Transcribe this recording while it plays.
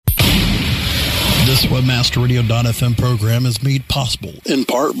This WebmasterRadio.fm program is made possible in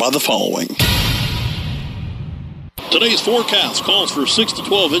part by the following. Today's forecast calls for 6 to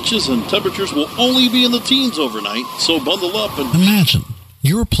 12 inches and temperatures will only be in the teens overnight, so bundle up and... Imagine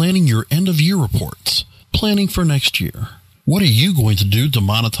you're planning your end-of-year reports, planning for next year. What are you going to do to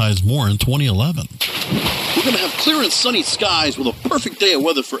monetize more in 2011? We're going to have clear and sunny skies with a perfect day of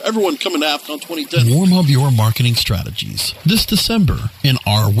weather for everyone coming to AFCON 2010. Warm up your marketing strategies this December in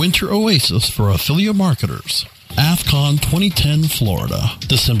our winter oasis for affiliate marketers. AFCON 2010 Florida,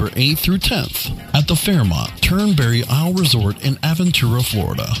 December 8th through 10th at the Fairmont Turnberry Isle Resort in Aventura,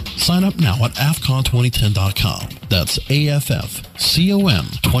 Florida. Sign up now at AFCON2010.com. That's AFFCOM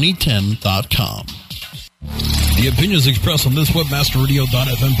 2010.com. The opinions expressed on this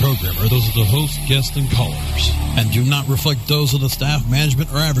WebmasterRadio.fm program are those of the host, guests, and callers, and do not reflect those of the staff,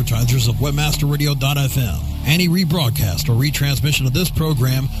 management, or advertisers of WebmasterRadio.fm. Any rebroadcast or retransmission of this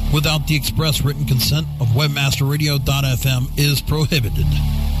program without the express written consent of WebmasterRadio.fm is prohibited.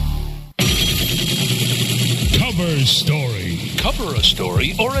 Cover story. Cover a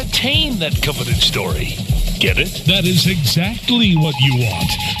story or attain that coveted story. Get it? That is exactly what you want.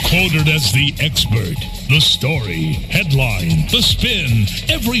 Quoted as the expert. The story, headline, the spin.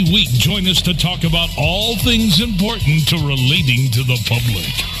 Every week, join us to talk about all things important to relating to the public.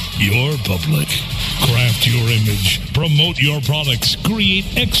 Your public. Craft your image. Promote your products. Create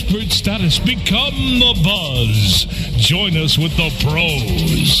expert status. Become the buzz. Join us with the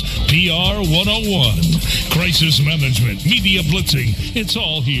pros. PR 101. Crisis management. Media blitzing. It's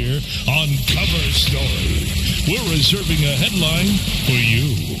all here on Cover Story. We're reserving a headline for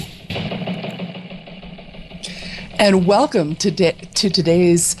you. And welcome to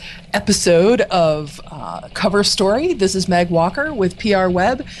today's episode of Cover Story. This is Meg Walker with PR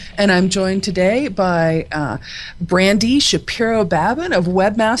Web, and I'm joined today by Brandy Shapiro-Babin of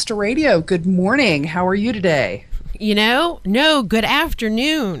Webmaster Radio. Good morning. How are you today? No, good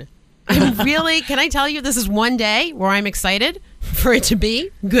afternoon. I'm really, can I tell you, this is one day where I'm excited for it to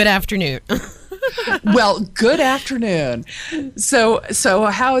be good afternoon. Well, good afternoon. So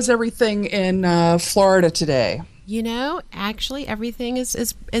how is everything in Florida today? Actually, everything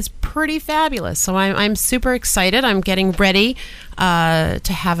is pretty fabulous. So I'm super excited. I'm getting ready to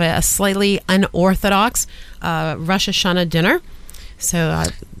have a slightly unorthodox Rosh Hashanah dinner. So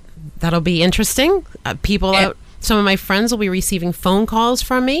that'll be interesting. Some of my friends will be receiving phone calls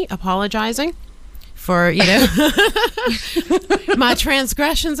from me apologizing for, my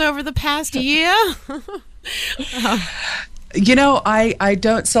transgressions over the past year. I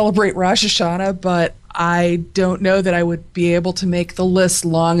don't celebrate Rosh Hashanah, but I don't know that I would be able to make the list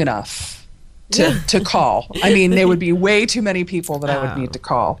long enough to call. I mean, there would be way too many people that I would need to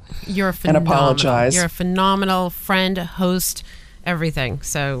call and apologize. You're a phenomenal friend, host, everything.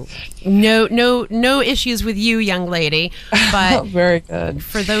 So no issues with you, young lady. But very good.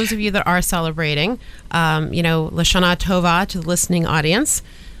 For those of you that are celebrating, Lashana Tova to the listening audience.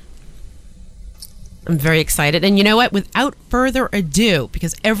 I'm very excited. And you know what? Without further ado,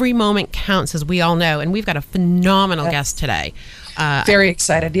 because every moment counts, as we all know, and we've got a phenomenal guest today. Very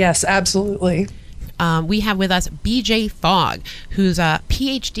excited. Yes, absolutely. We have with us BJ Fogg, who's a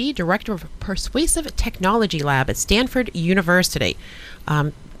PhD Director of Persuasive Technology Lab at Stanford University,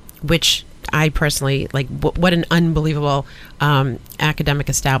 which I personally, what an unbelievable academic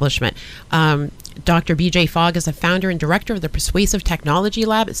establishment. Dr. BJ Fogg is the founder and director of the Persuasive Technology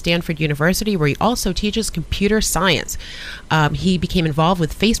Lab at Stanford University, where he also teaches computer science. He became involved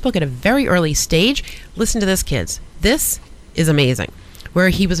with Facebook at a very early stage. Listen to this, kids. This is amazing. Where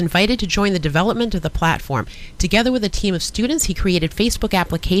he was invited to join the development of the platform. Together with a team of students, he created Facebook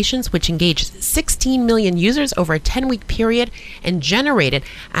applications which engaged 16 million users over a 10-week period and generated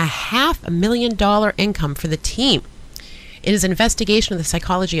a $500,000 income for the team. In his investigation of the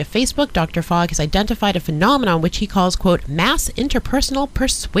psychology of Facebook, Dr. Fogg has identified a phenomenon which he calls, quote, mass interpersonal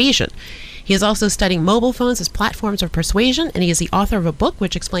persuasion. He is also studying mobile phones as platforms of persuasion, and he is the author of a book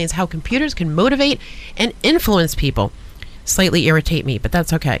which explains how computers can motivate and influence people. Slightly irritate me, but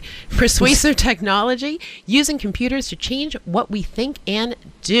that's okay. Persuasive technology, using computers to change what we think and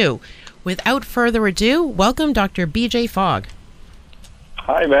do. Without further ado, welcome Dr. BJ Fogg.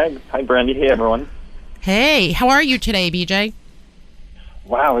 Hi, Meg. Hi, Brandy. Hey, everyone. Hey, how are you today, BJ?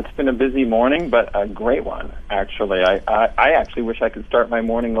 Wow, it's been a busy morning, but a great one, actually. I actually wish I could start my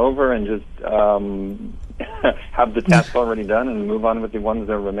morning over and just have the tasks already done and move on with the ones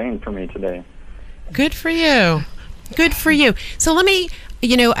that remain for me today. Good for you. Good for you. So let me,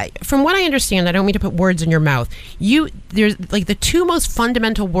 from what I understand, I don't mean to put words in your mouth. There's the two most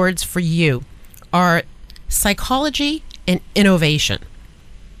fundamental words for you are psychology and innovation.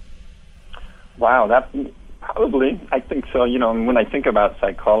 Wow, that probably, I think so. You know, when I think about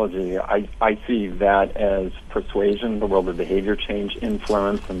psychology, I see that as persuasion, the world of behavior change,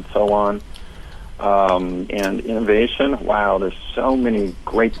 influence, and so on. And innovation, wow, there's so many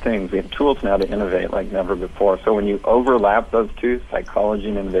great things. We have tools now to innovate like never before. So when you overlap those two, psychology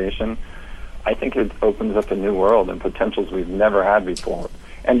and innovation, I think it opens up a new world and potentials we've never had before.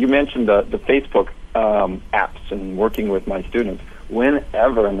 And you mentioned the Facebook apps and working with my students.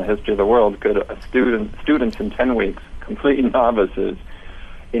 Whenever in the history of the world could a students in 10 weeks, complete novices,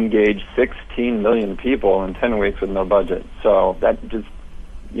 engage 16 million people in 10 weeks with no budget? So that just,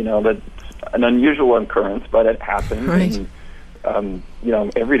 you know, that's an unusual occurrence, but it happens. Right. And, you know,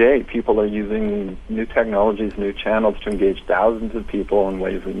 every day people are using new technologies, new channels to engage thousands of people in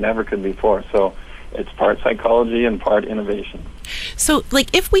ways we never could before. So it's part psychology and part innovation. So,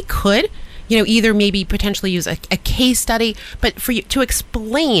 like, if we could, you know, either maybe potentially use a case study, but for you to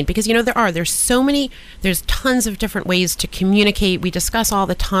explain, because, you know, there's tons of different ways to communicate. We discuss all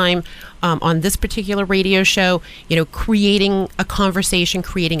the time on this particular radio show, you know, creating a conversation,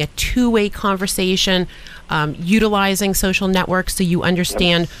 creating a two-way conversation, utilizing social networks so you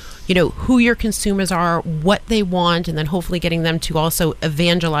understand, you know, who your consumers are, what they want, and then hopefully getting them to also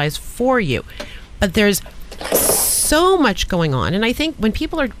evangelize for you. But there's so much going on. And I think when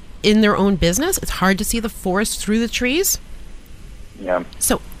people are in their own business, it's hard to see the forest through the trees. Yeah.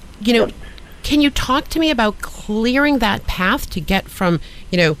 So, you know, can you talk to me about clearing that path to get from,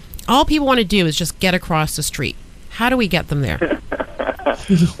 you know, all people want to do is just get across the street. How do we get them there?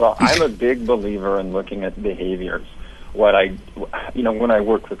 Well, I'm a big believer in looking at behaviors. When I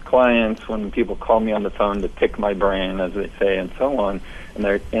work with clients, when people call me on the phone to pick my brain, as they say, and so on,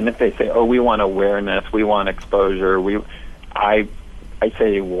 and if they say, "Oh, we want awareness, we want exposure," I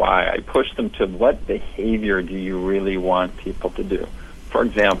say why. I push them to what behavior do you really want people to do. For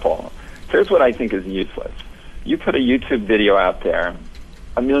example, here's what I think is useless. You put a YouTube video out there,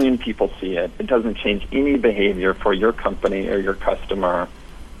 1 million people see it. It doesn't change any behavior for your company or your customer.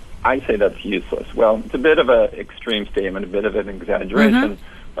 I say that's useless. Well, it's a bit of an extreme statement, a bit of an exaggeration,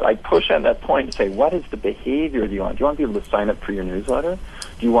 but I push at that point and say, what is the behavior do you want? Do you want people to sign up for your newsletter?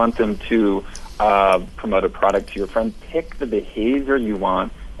 Do you want them to promote a product to your friend? Pick the behavior you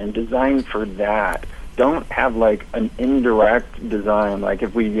want and design for that. Don't have like an indirect design, like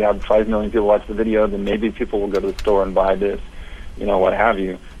if we have 5 million people watch the video, then maybe people will go to the store and buy this, you know, what have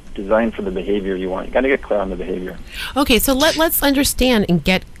you. Design for the behavior you want. You got to get clear on the behavior. Okay, so let's understand and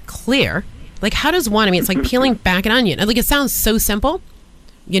get clear. Like, how does one, I mean, it's like peeling back an onion. Like, it sounds so simple.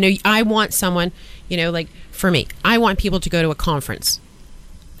 You know, I want someone, you know, like for me, I want people to go to a conference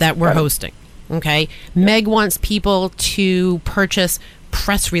that we're hosting. Okay. Meg wants people to purchase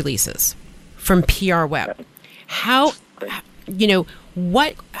press releases from PR Web. How, you know,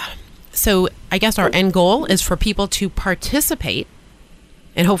 so I guess our end goal is for people to participate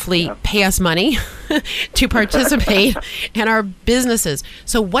and hopefully pay us money to participate in our businesses.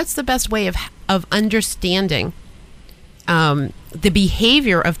 So what's the best way of understanding the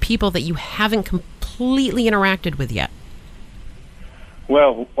behavior of people that you haven't completely interacted with yet?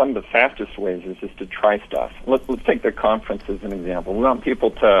 Well, one of the fastest ways is just to try stuff. Let's take the conference as an example. We want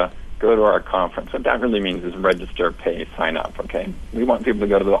people to go to our conference. What that really means is register, pay, sign up, okay? We want people to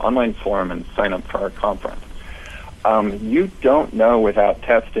go to the online forum and sign up for our conference. You don't know without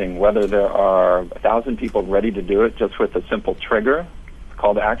testing whether there are 1,000 people ready to do it just with a simple trigger,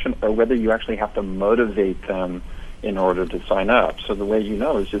 call to action, or whether you actually have to motivate them in order to sign up. So the way you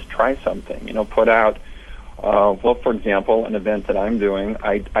know is just try something. You know, put out, well, for example, an event that I'm doing,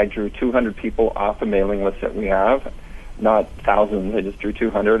 I drew 200 people off a mailing list that we have, not thousands, I just drew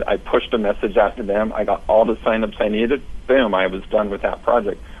 200. I pushed a message out to them. I got all the sign-ups I needed. Boom, I was done with that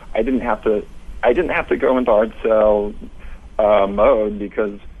project. I didn't have to go into hard sell mode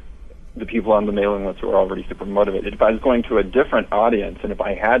because the people on the mailing list were already super motivated. If I was going to a different audience and if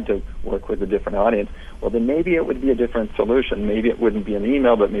I had to work with a different audience, well, then maybe it would be a different solution. Maybe it wouldn't be an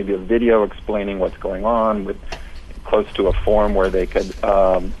email, but maybe a video explaining what's going on with close to a form where they could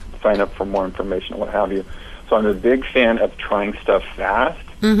sign up for more information or what have you. So I'm a big fan of trying stuff fast.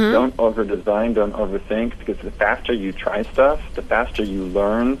 Mm-hmm. Don't over-design, don't overthink, because the faster you try stuff, the faster you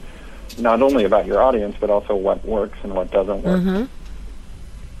learn not only about your audience, but also what works and what doesn't work.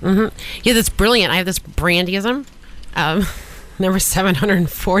 Mm-hmm. Mm-hmm. Yeah, that's brilliant. I have this brandyism, number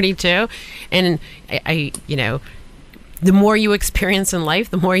 742, and I, you know, the more you experience in life,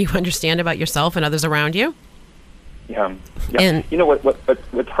 the more you understand about yourself and others around you. Yeah. And you know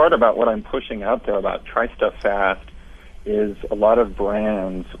what's hard about what I'm pushing out there about try stuff fast is a lot of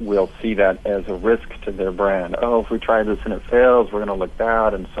brands will see that as a risk to their brand. Oh, if we try this and it fails, we're going to look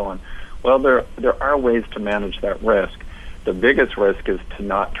bad and so on. Well, there are ways to manage that risk. The biggest risk is to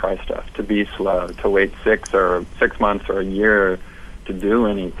not try stuff, to be slow, to wait 6 months or a year to do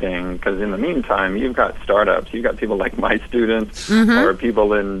anything, because in the meantime, you've got startups, you've got people like my students or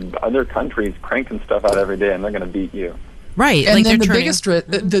people in other countries cranking stuff out every day, and they're going to beat you. Right. And like then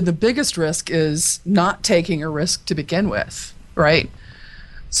the biggest risk is not taking a risk to begin with, right?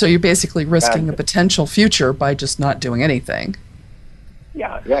 So you're basically risking a potential future by just not doing anything.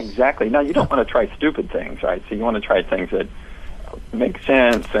 Yeah, exactly. Now, you don't want to try stupid things, right? So you want to try things that make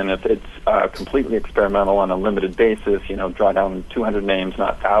sense, and if it's completely experimental on a limited basis, draw down 200 names,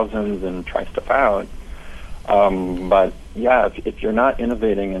 not thousands, and try stuff out. But yeah, if you're not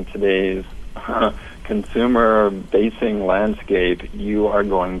innovating in today's consumer-basing landscape, you are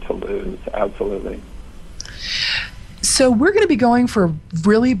going to lose, absolutely. So we're going to be going for a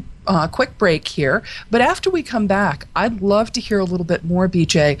really quick break here, but after we come back, I'd love to hear a little bit more,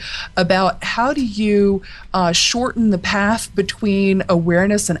 BJ, about how do you shorten the path between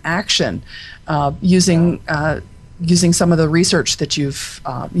awareness and action using some of the research that you've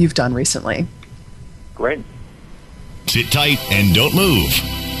done recently. Great. Sit tight and don't move.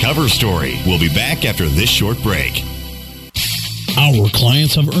 Cover Story will be back after this short break. Our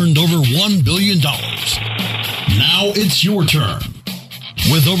clients have earned over $1 billion. Now it's your turn.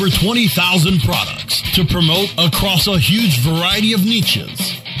 With over 20,000 products to promote across a huge variety of niches,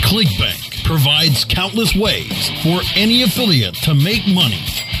 ClickBank provides countless ways for any affiliate to make money.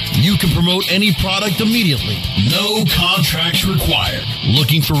 You can promote any product immediately. No contracts required.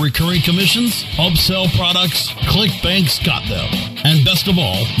 Looking for recurring commissions? Upsell products? ClickBank's got them. And best of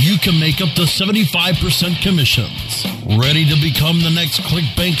all, you can make up to 75% commissions. Ready to become the next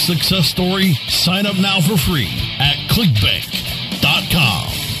ClickBank success story? Sign up now for free at clickbank.com.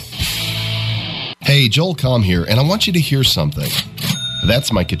 Hey, Joel Comm here, and I want you to hear something.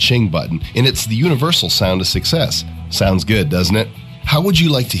 That's my ka-ching button, and it's the universal sound of success. Sounds good, doesn't it? How would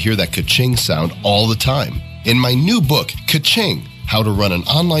you like to hear that ka-ching sound all the time? In my new book, Ka-Ching, How to Run an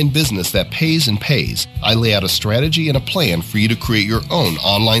Online Business That Pays and Pays, I lay out a strategy and a plan for you to create your own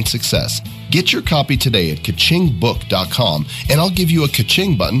online success. Get your copy today at kachingbook.com, and I'll give you a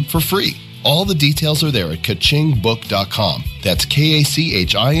ka-ching button for free. All the details are there at kachingbook.com. That's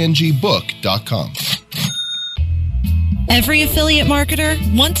K-A-C-H-I-N-G book.com. Every affiliate marketer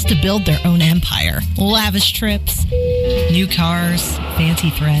wants to build their own empire. Lavish trips, new cars,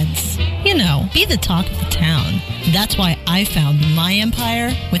 fancy threads. Be the talk of the town. That's why I found my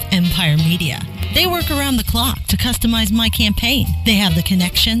empire with Empire Media. They work around the clock to customize my campaign. They have the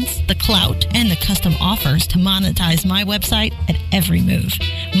connections, the clout, and the custom offers to monetize my website at every move.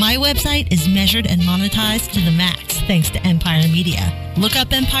 My website is measured and monetized to the max thanks to Empire Media. Look up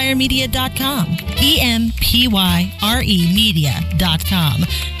empiremedia.com, EMPYRE media.com,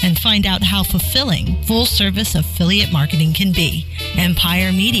 and find out how fulfilling full-service affiliate marketing can be.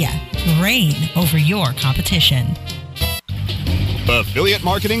 Empire Media. Reign over your competition. Affiliate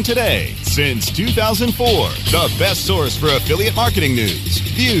Marketing Today. Since 2004, the best source for affiliate marketing news,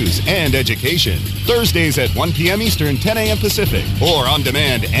 views, and education. Thursdays at 1 p.m. Eastern, 10 a.m. Pacific, or on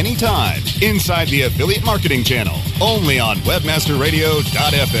demand anytime inside the Affiliate Marketing Channel, only on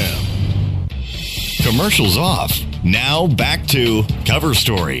webmasterradio.fm. Commercials off. Now back to Cover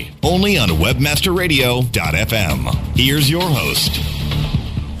Story, only on webmasterradio.fm. Here's your host.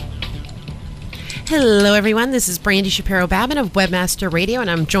 Hello, everyone. This is Brandy Shapiro-Babin of Webmaster Radio,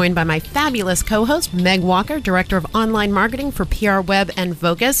 and I'm joined by my fabulous co-host, Meg Walker, Director of Online Marketing for PR Web and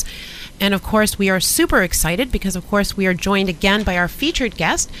Vocus. And, of course, we are super excited because, of course, we are joined again by our featured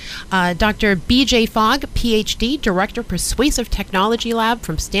guest, Dr. BJ Fogg, Ph.D., Director, Persuasive Technology Lab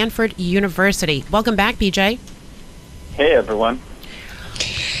from Stanford University. Welcome back, BJ. Hey, everyone.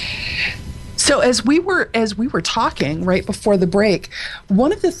 So as we were talking right before the break,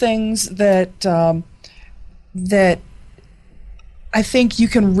 one of the things that that I think you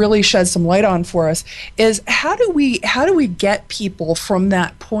can really shed some light on for us is how do we get people from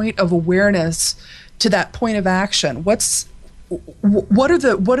that point of awareness to that point of action? What are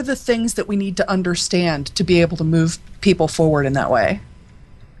the things that we need to understand to be able to move people forward in that way?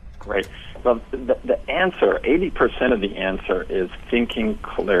 Great. Well, the answer, 80% of the answer is thinking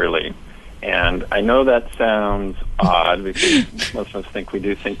clearly. And I know that sounds odd because most of us think we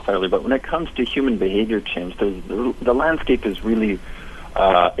do think clearly, but when it comes to human behavior change, the landscape is really,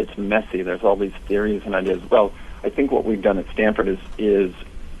 it's messy. There's all these theories and ideas. Well, I think what we've done at Stanford is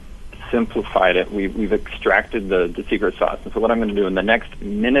simplified it. We've extracted the secret sauce. And so what I'm going to do in the next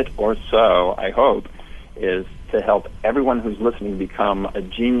minute or so, I hope, is to help everyone who's listening become a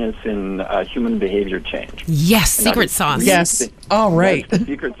genius in human behavior change. Yes, secret sauce. Yes. All right. That's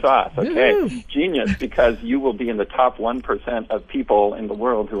the secret sauce. Okay. Genius, because you will be in the top 1% of people in the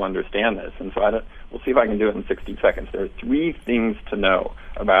world who understand this. And so we'll see if I can do it in 60 seconds. There are 3 things to know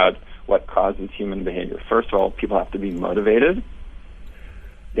about what causes human behavior. First of all, people have to be motivated.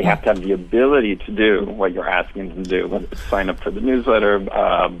 They have to have the ability to do what you're asking them to do, whether it's sign up for the newsletter,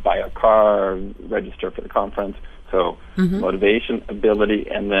 buy a car, register for the conference. So motivation, ability,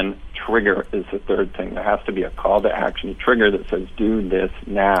 and then trigger is the third thing. There has to be a call to action, a trigger that says, do this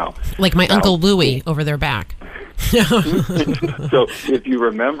now. Like my Uncle Louie over their back. So if you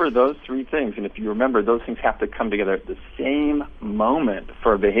remember those 3 things, and if you remember those things have to come together at the same moment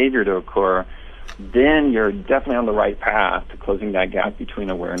for a behavior to occur, then you're definitely on the right path to closing that gap between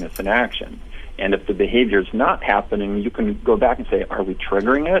awareness and action. And if the behavior is not happening, you can go back and say, are we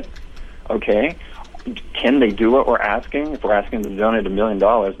triggering it? Okay. Can they do what we're asking? If we're asking them to donate $1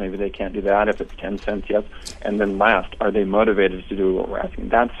 million, maybe they can't do that. If it's 10 cents, yes. And then last, are they motivated to do what we're asking?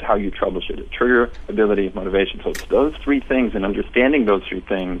 That's how you troubleshoot it. Trigger, ability, motivation. So it's those 3 things, and understanding those 3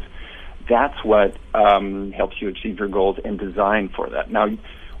 things, that's what helps you achieve your goals and design for that. Now,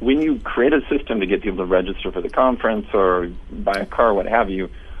 when you create a system to get people to register for the conference or buy a car, what have you,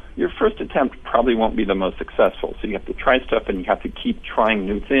 your first attempt probably won't be the most successful. So you have to try stuff, and you have to keep trying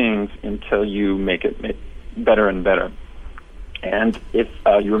new things until you make it better and better. And if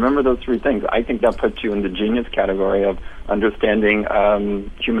you remember those 3 things, I think that puts you in the genius category of understanding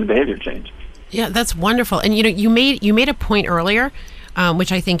human behavior change. Yeah, that's wonderful. And you made a point earlier,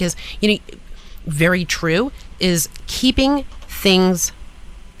 which I think is very true, is keeping things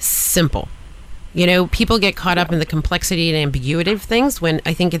simple. People get caught up in the complexity and ambiguity of things when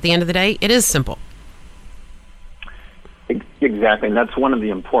I think at the end of the day, it is simple. Exactly, and that's one of the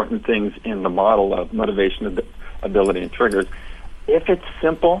important things in the model of motivation, ability, and triggers. If it's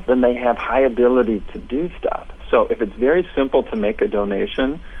simple, then they have high ability to do stuff. So if it's very simple to make a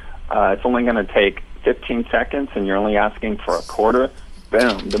donation, it's only going to take 15 seconds and you're only asking for a quarter,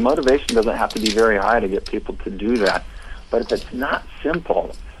 boom. The motivation doesn't have to be very high to get people to do that. But if it's not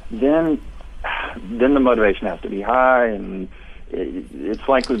simple, then the motivation has to be high, and it's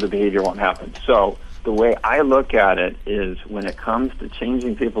likely the behavior won't happen. So the way I look at it is, when it comes to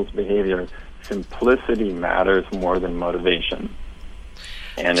changing people's behavior, simplicity matters more than motivation.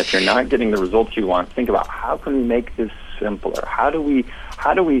 And if you're not getting the results you want, think about, how can we make this simpler? How do we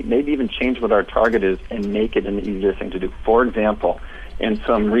maybe even change what our target is and make it an easier thing to do? For example, in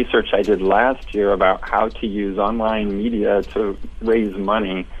some research I did last year about how to use online media to raise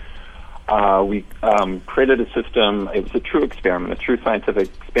money, we created a system. It was a true experiment, a true scientific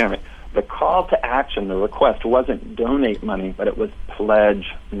experiment. The call to action, the request, wasn't donate money, but it was pledge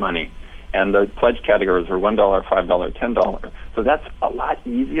money. And the pledge categories were $1, $5, $10. So that's a lot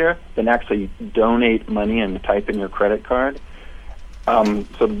easier than actually donate money and type in your credit card.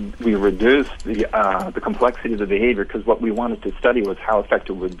 So we reduced the complexity of the behavior, because what we wanted to study was how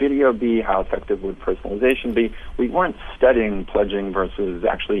effective would video be, how effective would personalization be. We weren't studying pledging versus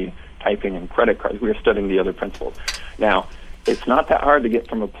actually typing in credit cards. We were studying the other principles. Now, it's not that hard to get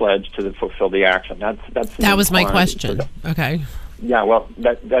from a pledge to fulfill the action. That was my question. Okay. Yeah, well,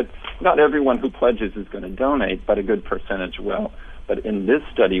 that's not everyone who pledges is going to donate, but a good percentage will. But in this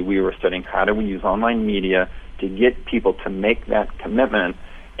study, we were studying how do we use online media to get people to make that commitment,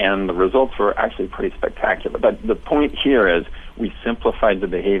 and the results were actually pretty spectacular. But the point here is we simplified the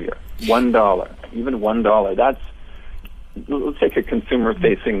behavior. $1, even $1, let's take a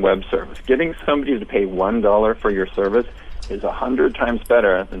consumer-facing web service. Getting somebody to pay $1 for your service is 100 times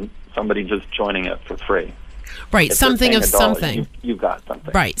better than somebody just joining it for free. Right, If something of $1, something. You got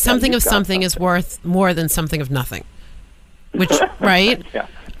something. Right, something of something is worth more than something of nothing. Which, right? Yeah.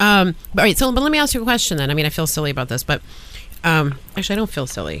 All right, but let me ask you a question then. I mean, I feel silly about this, but actually I don't feel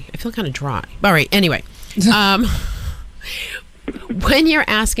silly. I feel kind of dry. All right, anyway. When you're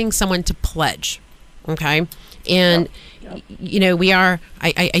asking someone to pledge, okay, and we are.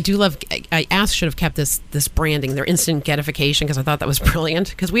 I do love. I should have kept this branding, their instant gratification, because I thought that was brilliant.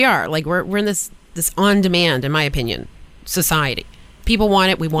 Because we're in this on demand, in my opinion, society. People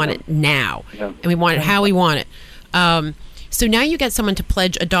want it. We want it now, and we want it how we want it. So now you get someone to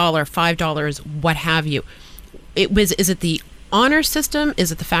pledge $1, $5, what have you. Is it the honor system?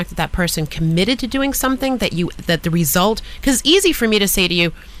 Is it the fact that person committed to doing something that the result? Because it's easy for me to say to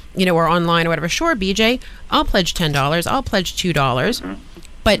you, or online or whatever, sure, BJ, I'll pledge $10, I'll pledge $2,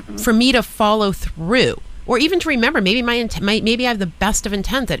 but for me to follow through, or even to remember, maybe maybe I have the best of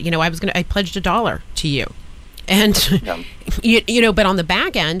intent that I pledged $1 to you, and but on the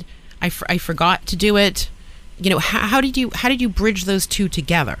back end, I forgot to do it. How did you bridge those two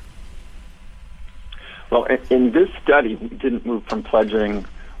together? Well, in this study, we didn't move from pledging.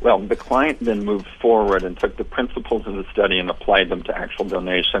 Well, the client then moved forward and took the principles of the study and applied them to actual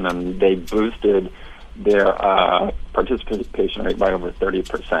donation, and they boosted their participation rate by over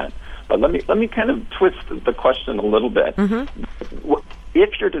 30%. But let me kind of twist the question a little bit. Mm-hmm.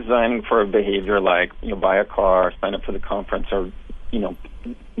 If you're designing for a behavior like buy a car, sign up for the conference, or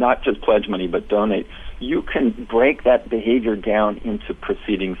not just pledge money but donate, you can break that behavior down into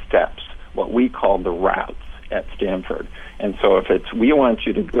preceding steps, what we call the routes at Stanford. And so if it's we want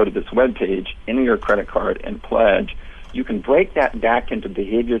you to go to this web page, enter your credit card, and pledge, you can break that back into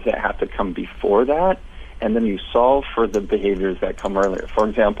behaviors that have to come before that, and then you solve for the behaviors that come earlier. For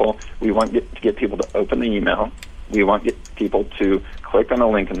example, we want to get people to open the email. We want to get people to click on a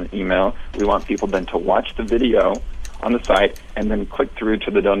link in the email. We want people then to watch the video on the site and then click through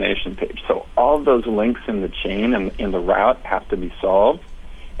to the donation page. So all of those links in the chain and in the route have to be solved.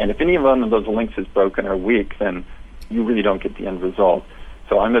 And if any one of those links is broken or weak, then you really don't get the end result.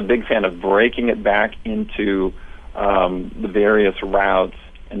 So I'm a big fan of breaking it back into the various routes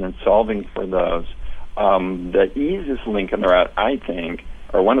and then solving for those. The easiest link in the route, I think,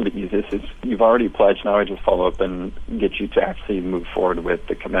 or one of the easiest, is you've already pledged, now I just follow up and get you to actually move forward with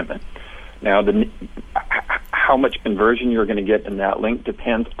the commitment. Now, how much conversion you're going to get in that link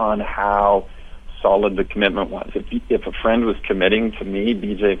depends on how solid the commitment was. If a friend was committing to me,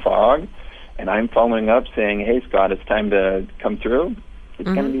 BJ Fogg, and I'm following up saying, hey, Scott, it's time to come through, it's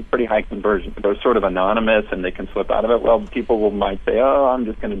going to be pretty high conversion. If they're sort of anonymous and they can slip out of it, well, people might say, oh, I'm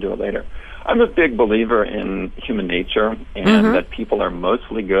just going to do it later. I'm a big believer in human nature and that people are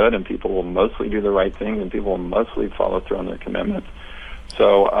mostly good and people will mostly do the right thing and people will mostly follow through on their commitments.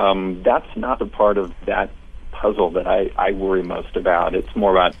 So that's not the part of that puzzle that I worry most about. It's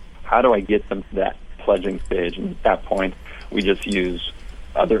more about how do I get them to that pledging stage, and at that point we just use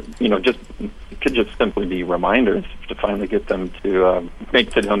other, it could just simply be reminders to finally get them to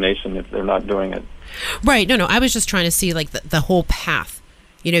make the donation if they're not doing it. Right. No, I was just trying to see like the whole path.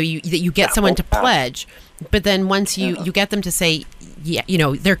 You get someone to pledge, but then once you get them to say,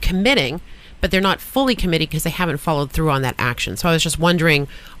 they're committing, but they're not fully committed because they haven't followed through on that action. So I was just wondering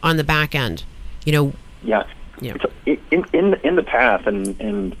on the back end, Yeah. So in the path,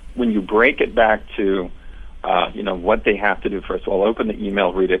 and when you break it back to, what they have to do first. Well, open the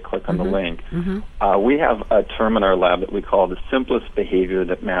email, read it, click on the link. We have a term in our lab that we call the simplest behavior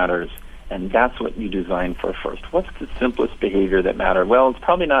that matters. And that's what you design for first. What's the simplest behavior that matters? Well, it's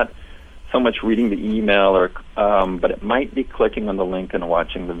probably not so much reading the email, but it might be clicking on the link and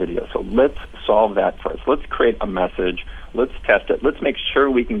watching the video. So let's solve that first. Let's create a message. Let's test it. Let's make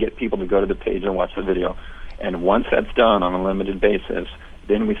sure we can get people to go to the page and watch the video. And once that's done on a limited basis,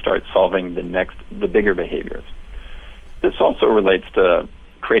 then we start solving the bigger behaviors. This also relates to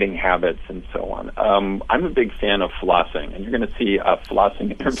creating habits and so on. I'm a big fan of flossing, and you're going to see a flossing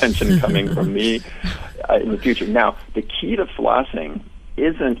intervention coming from me in the future. Now, the key to flossing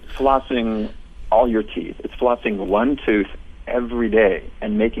isn't flossing all your teeth. It's flossing one tooth every day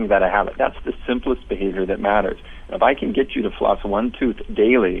and making that a habit. That's the simplest behavior that matters. And if I can get you to floss one tooth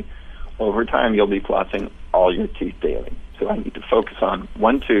daily, over time you'll be flossing all your teeth daily. So I need to focus on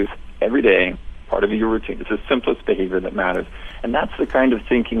one tooth every day, part of your routine. It's the simplest behavior that matters. And that's the kind of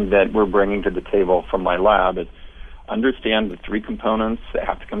thinking that we're bringing to the table from my lab, is understand the three components that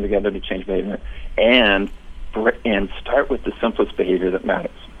have to come together to change behavior and start with the simplest behavior that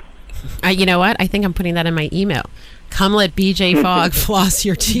matters. You know what? I think I'm putting that in my email. Come let BJ Fogg floss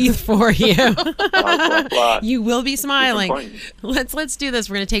your teeth for you. You will be smiling. Let's do this.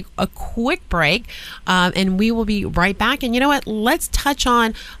 We're going to take a quick break, and we will be right back. And you know what? Let's touch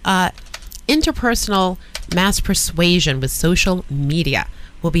on interpersonal mass persuasion with social media.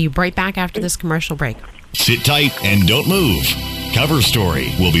 We'll be right back after this commercial break. Sit tight and don't move. Cover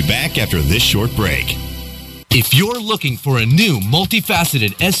Story will be back after this short break. If you're looking for a new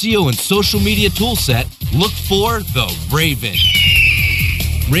multifaceted SEO and social media toolset, look for the Raven.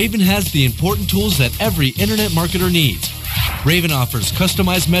 Raven has the important tools that every internet marketer needs. Raven offers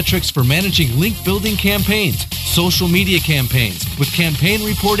customized metrics for managing link building campaigns, social media campaigns, with campaign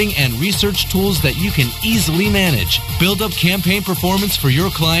reporting and research tools that you can easily manage. Build up campaign performance for your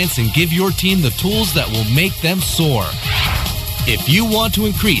clients and give your team the tools that will make them soar. If you want to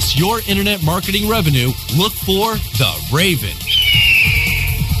increase your internet marketing revenue, look for the Raven.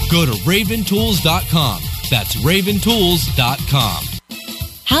 Go to raventools.com. That's raventools.com.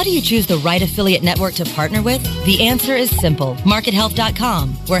 How do you choose the right affiliate network to partner with? The answer is simple. MarketHealth.com,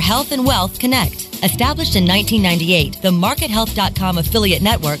 where health and wealth connect. Established in 1998, the MarketHealth.com affiliate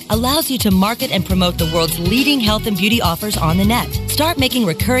network allows you to market and promote the world's leading health and beauty offers on the net. Start making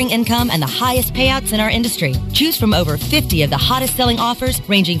recurring income and the highest payouts in our industry. Choose from over 50 of the hottest selling offers,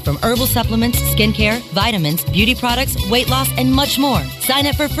 ranging from herbal supplements, skincare, vitamins, beauty products, weight loss, and much more. Sign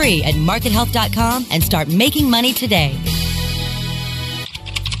up for free at MarketHealth.com and start making money today.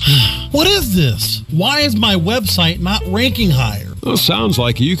 What is this? Why is my website not ranking higher? Well, sounds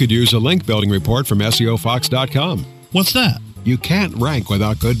like you could use a link building report from SEOFox.com. What's that? You can't rank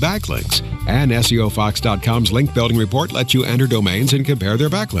without good backlinks. And SEOFox.com's link building report lets you enter domains and compare their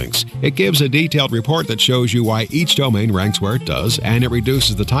backlinks. It gives a detailed report that shows you why each domain ranks where it does, and it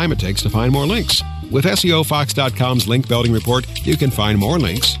reduces the time it takes to find more links. With SEOFox.com's link building report, you can find more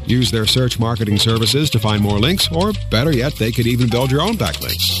links, use their search marketing services to find more links, or better yet, they could even build your own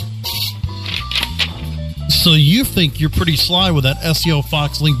backlinks. So you think you're pretty sly with that SEO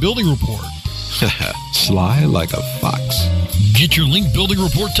Fox link building report? Sly like a fox. Get your link building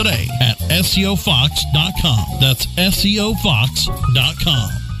report today at SEOFox.com. That's SEOFox.com.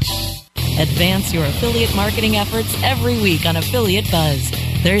 Advance your affiliate marketing efforts every week on Affiliate Buzz.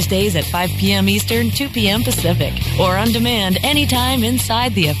 Thursdays at 5 p.m. Eastern, 2 p.m. Pacific. Or on demand anytime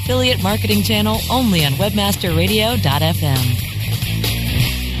inside the Affiliate Marketing Channel only on WebmasterRadio.fm.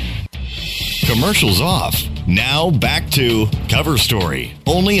 Commercials off. Now back to Cover Story,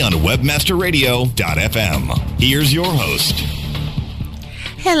 only on WebmasterRadio.fm. Here's your host.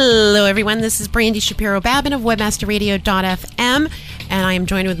 Hello, everyone. This is Brandy Shapiro-Babin of WebmasterRadio.fm, and I am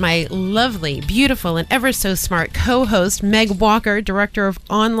joined with my lovely, beautiful, and ever so smart co-host, Meg Walker, Director of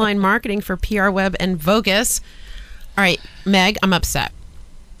Online Marketing for PR Web and Vogus. All right, Meg, I'm upset.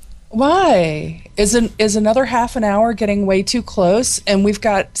 Why? Is another half an hour getting way too close? And we've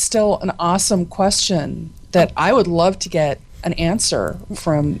got still an awesome question that I would love to get an answer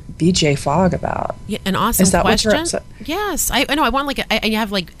from BJ Fogg about. Yeah, an awesome Is that question. What you're upset? Yes, I know. I want I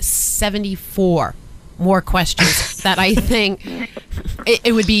have like 74 more questions that I think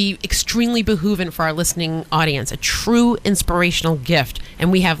it would be extremely behooving for our listening audience. A true inspirational gift,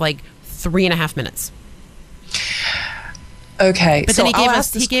 and we have like 3.5 minutes. Okay, but so then I'll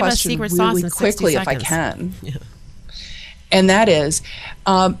ask this he gave us question secret really sauce in quickly 60 if I seconds. can. Yeah. And that is,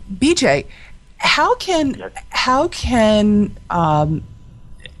 BJ, how can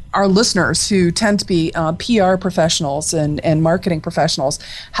our listeners who tend to be PR professionals and marketing professionals,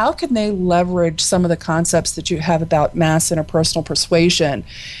 how can they leverage some of the concepts that you have about mass interpersonal persuasion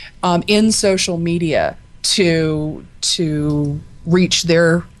in social media to reach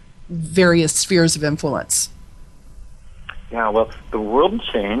their various spheres of influence? Yeah, well, the world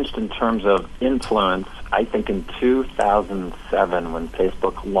changed in terms of influence, I think, in 2007 when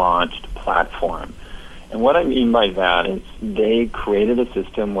Facebook launched Platform. And what I mean by that is they created a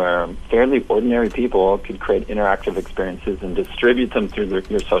system where fairly ordinary people could create interactive experiences and distribute them through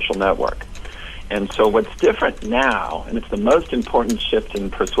your social network. And so what's different now, and it's the most important shift in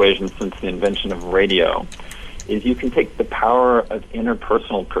persuasion since the invention of radio, is you can take the power of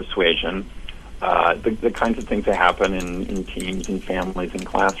interpersonal persuasion, the kinds of things that happen in teams and families and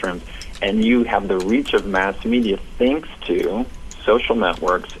classrooms, and you have the reach of mass media thanks to social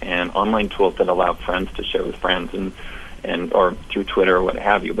networks and online tools that allow friends to share with friends and or through Twitter or what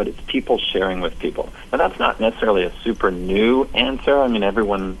have you, but it's people sharing with people. Now, that's not necessarily a super new answer. I mean,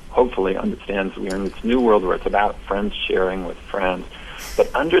 everyone hopefully understands we're in this new world where it's about friends sharing with friends,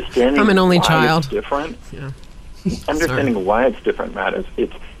 but understanding I'm an only why child. it's different. Yeah. Understanding why it's different matters.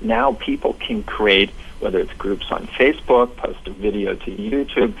 It's now people can create, whether it's groups on Facebook, post a video to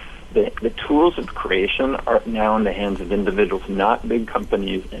YouTube. The tools of creation are now in the hands of individuals, not big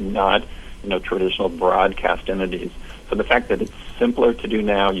companies and not traditional broadcast entities. So the fact that it's simpler to do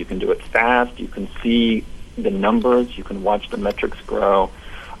now, you can do it fast, you can see the numbers, you can watch the metrics grow.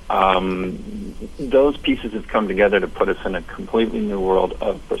 Those pieces have come together to put us in a completely new world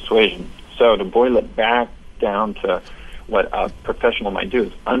of persuasion. So to boil it back down to what a professional might do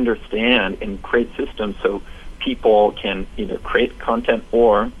is understand and create systems so people can either create content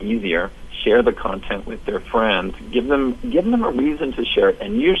or, easier, share the content with their friends. Give them a reason to share it.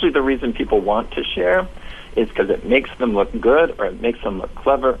 And usually the reason people want to share is because it makes them look good or it makes them look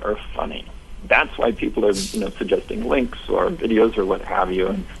clever or funny. That's why people are suggesting links or videos or what have you.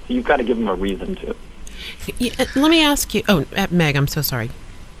 And so you've got to give them a reason to. Yeah, let me ask you. Oh, Meg, I'm so sorry.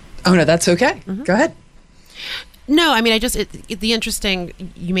 Oh, no, that's okay. Mm-hmm. Go ahead. No, I mean, the interesting,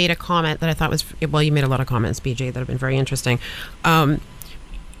 you made a comment that I thought was, well, you made a lot of comments, BJ, that have been very interesting. Are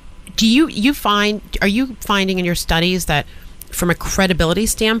you finding in your studies that from a credibility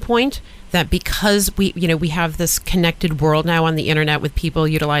standpoint, that because we have this connected world now on the internet with people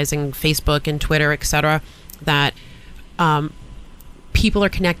utilizing Facebook and Twitter, etc., that people are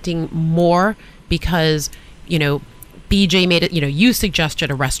connecting more because, BJ made it, you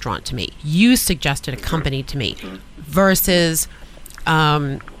suggested a restaurant to me, you suggested a company to me, versus,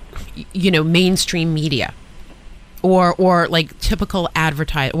 mainstream media or like typical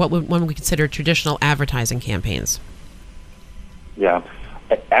what one would consider traditional advertising campaigns. Yeah,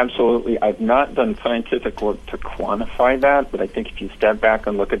 absolutely. I've not done scientific work to quantify that, but I think if you step back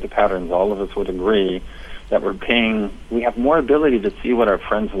and look at the patterns, all of us would agree that we have more ability to see what our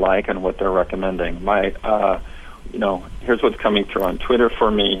friends like and what they're recommending. Here's what's coming through on Twitter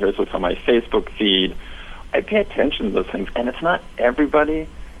for me, here's what's on my Facebook feed. I pay attention to those things, and it's not everybody,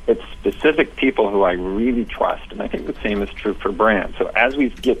 it's specific people who I really trust, and I think the same is true for brands. So as we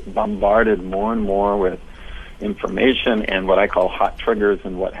get bombarded more and more with information and what I call hot triggers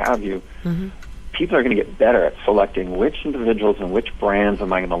and what have you, people are going to get better at selecting which individuals and which brands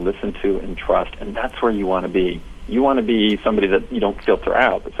am I going to listen to and trust, and that's where you want to be. You want to be somebody that you don't filter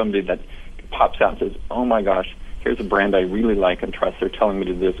out, but somebody that pops out and says, oh my gosh, here's a brand I really like and trust, they're telling me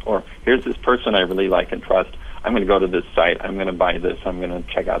to do this, or here's this person I really like and trust, I'm going to go to this site, I'm going to buy this, I'm going to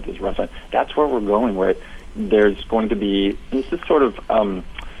check out this restaurant. That's where we're going, where there's going to be, this is sort of,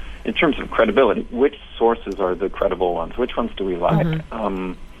 in terms of credibility, which sources are the credible ones? Which ones do we like?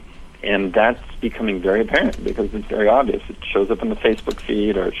 And that's becoming very apparent because it's very obvious. It shows up in the Facebook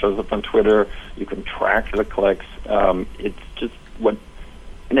feed or it shows up on Twitter. You can track the clicks. It's just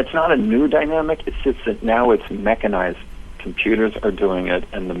and it's not a new dynamic. It's just that now it's mechanized. Computers are doing it,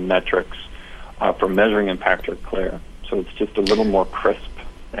 and the metrics for measuring impact are clear. So it's just a little more crisp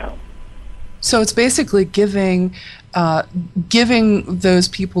now. So it's basically giving those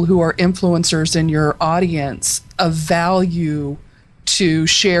people who are influencers in your audience a value to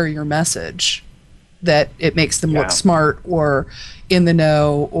share your message, that it makes them look smart or in the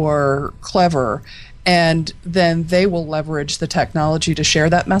know or clever, and then they will leverage the technology to share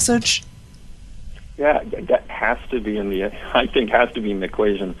that message. Yeah, that has to be in the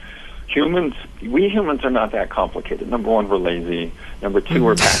equation. We humans are not that complicated. Number one, we're lazy. Number two,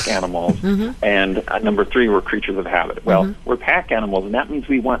 we're pack animals. And number three, we're creatures of habit. Well, we're pack animals, and that means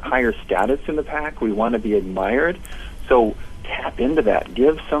we want higher status in the pack. We want to be admired. So tap into that.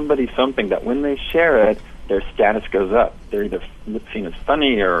 Give somebody something that when they share it, their status goes up. They're either seen as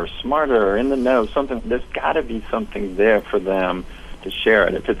funny or smarter or in the know, something. There's got to be something there for them to share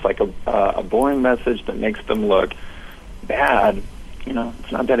it. If it's like a boring message that makes them look bad,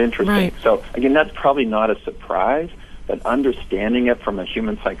 it's not that interesting. Right. So, again, that's probably not a surprise, but understanding it from a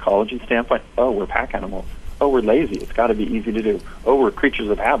human psychology standpoint, we're pack animals. We're lazy. It's got to be easy to do. We're creatures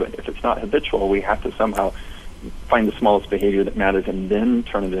of habit. If it's not habitual, we have to somehow find the smallest behavior that matters and then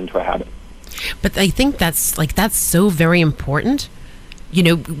turn it into a habit. But I think that's so very important,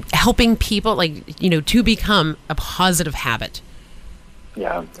 helping people to become a positive habit.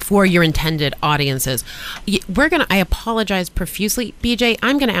 Yeah. For your intended audiences. I apologize profusely. BJ,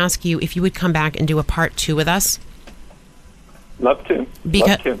 I'm going to ask you if you would come back and do a part 2 with us. Love to.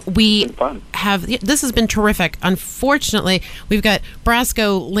 Because we have, this has been terrific. Unfortunately, we've got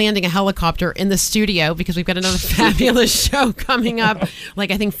Brasco landing a helicopter in the studio because we've got another fabulous show coming up,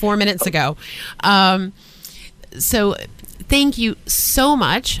 I think 4 minutes ago. So thank you so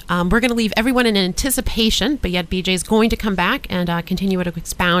much. We're going to leave everyone in anticipation, but yet BJ is going to come back and continue to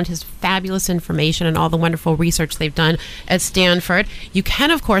expound his fabulous information and all the wonderful research they've done at Stanford. You can,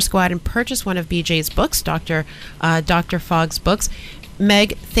 of course, go out and purchase one of BJ's books, Dr. Fogg's books.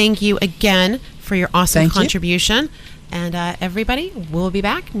 Meg, thank you again for your awesome contribution. And everybody, we'll be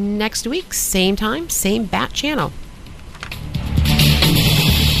back next week, same time, same bat channel.